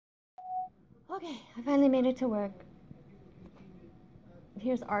Okay, I finally made it to work.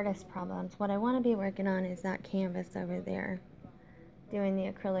 Here's artist problems. What I want to be working on is that canvas over there, doing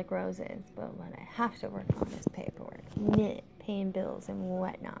the acrylic roses. But what I have to work on is paperwork, paying bills and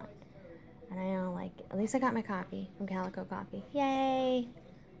whatnot. And I don't like it. At least I got my coffee from Calico Coffee. Yay!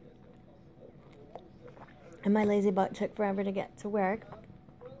 And my lazy butt took forever to get to work.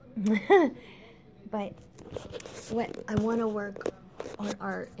 But what I want to work on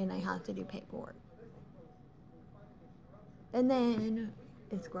art, and I have to do paperwork. And then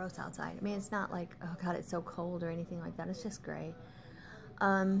it's gross outside. I mean, it's not like, oh God, it's so cold or anything like that. It's just gray.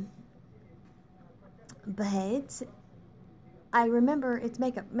 But I remember it's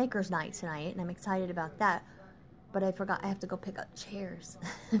Maker's Night tonight, and I'm excited about that. But I forgot I have to go pick up chairs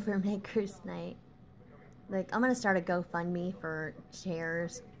for Maker's Night. Like, I'm going to start a GoFundMe for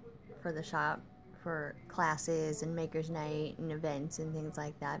chairs for the shop, for classes and Maker's Night and events and things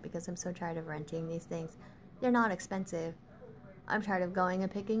like that, because I'm so tired of renting these things. They're not expensive. I'm tired of going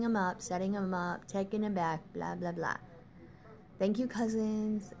and picking them up, setting them up, taking them back, blah, blah, blah. Thank you,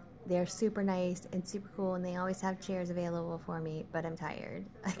 cousins. They're super nice and super cool, and they always have chairs available for me, but I'm tired.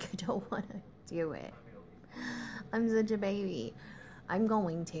 I don't want to do it. I'm such a baby. I'm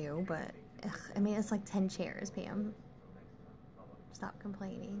going to, but, I mean, it's like 10 chairs, Pam. Stop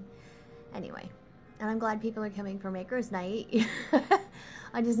complaining. Anyway, and I'm glad people are coming for Maker's Night.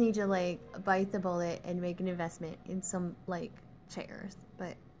 I just need to, like, bite the bullet and make an investment in some, like, chairs,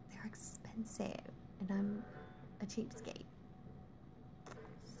 but they're expensive, and I'm a cheapskate.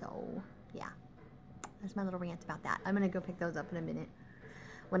 So, yeah, that's my little rant about that. I'm gonna go pick those up in a minute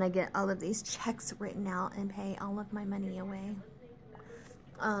when I get all of these checks written out and pay all of my money away.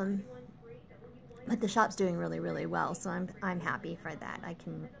 But the shop's doing really, really well, so I'm happy for that. I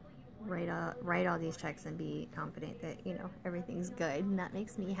can write all these checks and be confident that, you know, everything's good, and that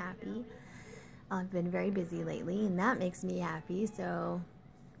makes me happy. I've been very busy lately, and that makes me happy, so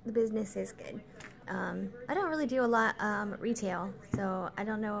the business is good. I don't really do a lot retail, so I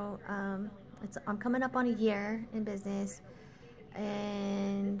don't know. I'm coming up on a year in business,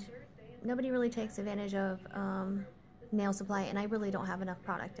 and nobody really takes advantage of nail supply, and I really don't have enough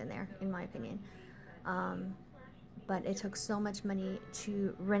product in there, in my opinion. But it took so much money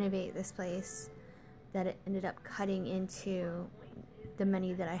to renovate this place that it ended up cutting into the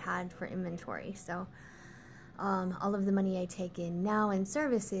money that I had for inventory. So all of the money I take in now in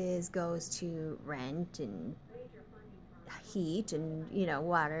services goes to rent and heat and, you know,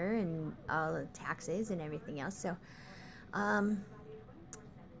 water and all the taxes and everything else. So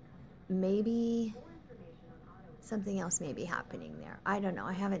maybe something else may be happening there. I don't know.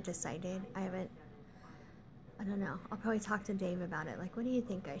 I haven't decided. I don't know. I'll probably talk to Dave about it. Like, what do you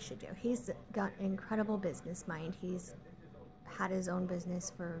think I should do? He's got an incredible business mind. He's had his own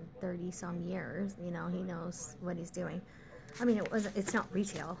business for 30-some years. You know, he knows what he's doing. I mean, it's not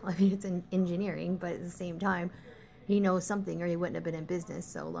retail. I mean, it's in engineering, but at the same time, he knows something or he wouldn't have been in business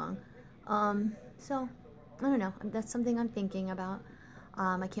so long. So, I don't know. That's something I'm thinking about.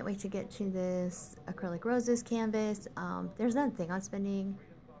 I can't wait to get to this acrylic roses canvas. There's another thing. I'm spending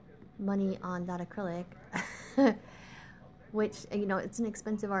money on that acrylic, which, you know, it's an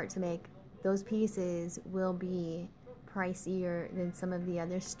expensive art to make. Those pieces will be pricier than some of the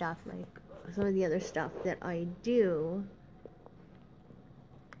other stuff, like some of the other stuff that I do,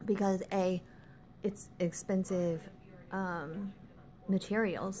 because it's expensive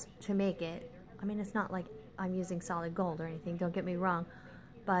materials to make it. I mean, it's not like I'm using solid gold or anything, don't get me wrong,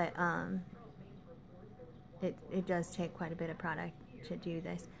 but it does take quite a bit of product to do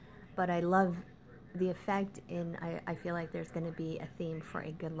this. But I love the effect, and I feel like there's going to be a theme for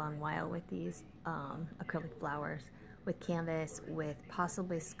a good long while with these acrylic flowers, with canvas, with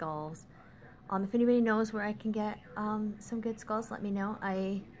possibly skulls. If anybody knows where I can get some good skulls, let me know.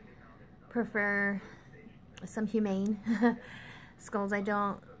 I prefer some humane skulls. I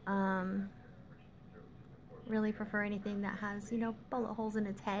don't really prefer anything that has, you know, bullet holes in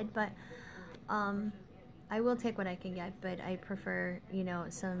its head, but I will take what I can get, but I prefer, you know,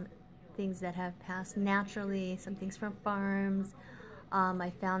 some things that have passed naturally, some things from farms. I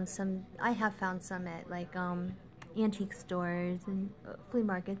have found some at, like, antique stores and flea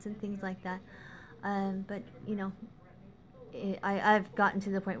markets and things like that. But, you know, I've gotten to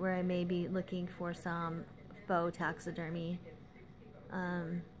the point where I may be looking for some faux taxidermy.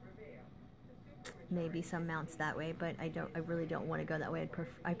 Maybe some mounts that way, but I really don't want to go that way.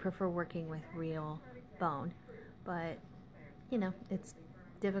 I prefer working with real bone, but, you know, it's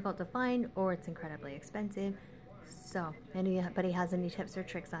difficult to find, or it's incredibly expensive. So, anybody has any tips or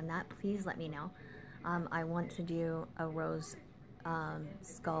tricks on that, please let me know. I want to do a rose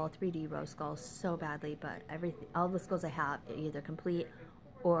skull, 3D rose skull so badly, but all the skulls I have are either complete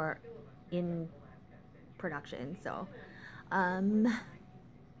or in production. So I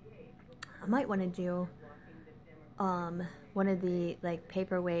might want to do one of the like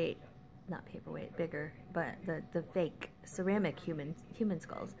paperweight, not paperweight, bigger, but the fake ceramic human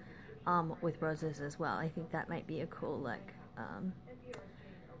skulls with roses as well. I think that might be a cool look.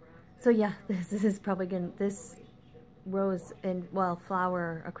 So yeah, this is probably gonna, this rose and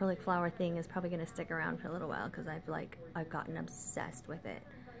acrylic flower thing is probably gonna stick around for a little while because I've gotten obsessed with it.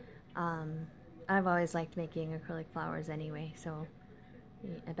 I've always liked making acrylic flowers anyway, so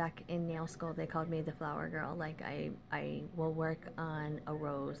back in nail school they called me the flower girl. Like I will work on a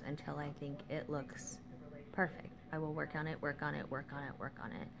rose until I think it looks perfect. I will work on it, work on it, work on it, work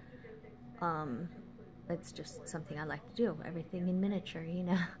on it. It's just something I like to do, everything in miniature, you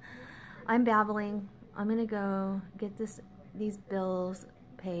know. I'm babbling. I'm gonna go get these bills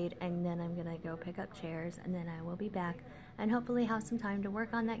paid, and then I'm gonna go pick up chairs, and then I will be back and hopefully have some time to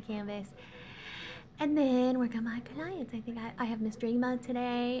work on that canvas and then work on my clients. I think I have Miss Dreama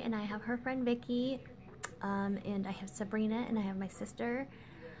today, and I have her friend Vicky, and I have Sabrina, and I have my sister.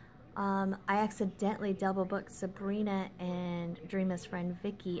 I accidentally double booked Sabrina and Dreama's friend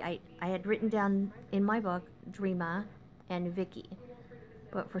Vicky. I had written down in my book Dreama and Vicky,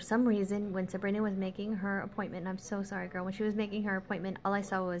 but for some reason when Sabrina was making her appointment, and I'm so sorry girl, when she was making her appointment, all I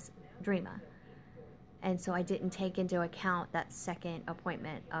saw was Dreama, and so I didn't take into account that second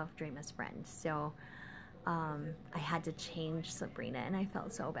appointment of Dreama's friend. So I had to change Sabrina, and I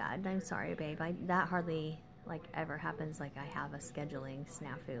felt so bad. I'm sorry, babe. That hardly like ever happens. Like I have a scheduling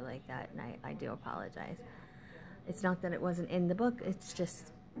snafu like that, and I do apologize. It's not that it wasn't in the book, it's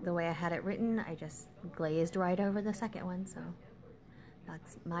just the way I had it written. I just glazed right over the second one, so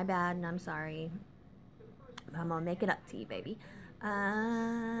that's my bad, and I'm sorry. I'm gonna make it up to you, baby.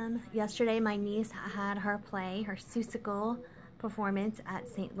 Yesterday my niece had her play, her Seussical performance at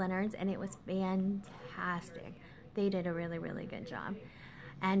St. Leonard's, and it was fantastic. They did a really, really good job.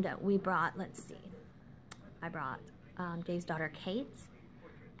 And we brought, let's see, I brought Dave's daughter Kate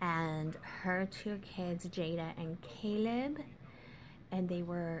and her two kids, Jada and Caleb, and they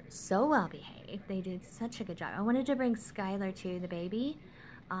were so well behaved. They did such a good job. I wanted to bring Skylar too, the baby,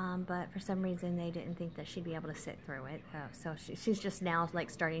 but for some reason they didn't think that she'd be able to sit through it. So she's just now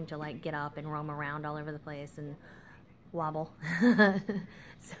like starting to like get up and roam around all over the place and wobble.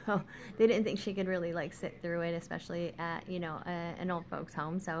 So they didn't think she could really like sit through it, especially at, you know, an old folks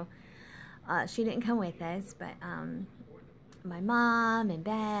home. So she didn't come with us, but my mom and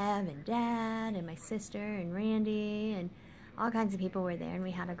Bev and Dad and my sister and Randy and all kinds of people were there, and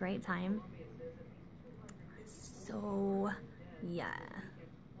we had a great time. So yeah,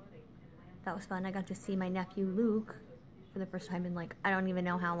 that was fun. I got to see my nephew Luke for the first time in like I don't even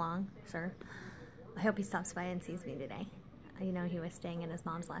know how long, sir. I hope he stops by and sees me today. You know, he was staying at his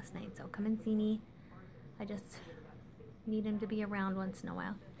mom's last night, so come and see me. I just need him to be around once in a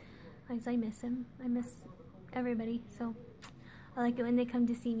while. Because I miss him. I miss everybody, so I like it when they come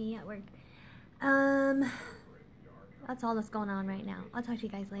to see me at work. That's all that's going on right now. I'll talk to you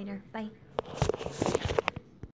guys later. Bye.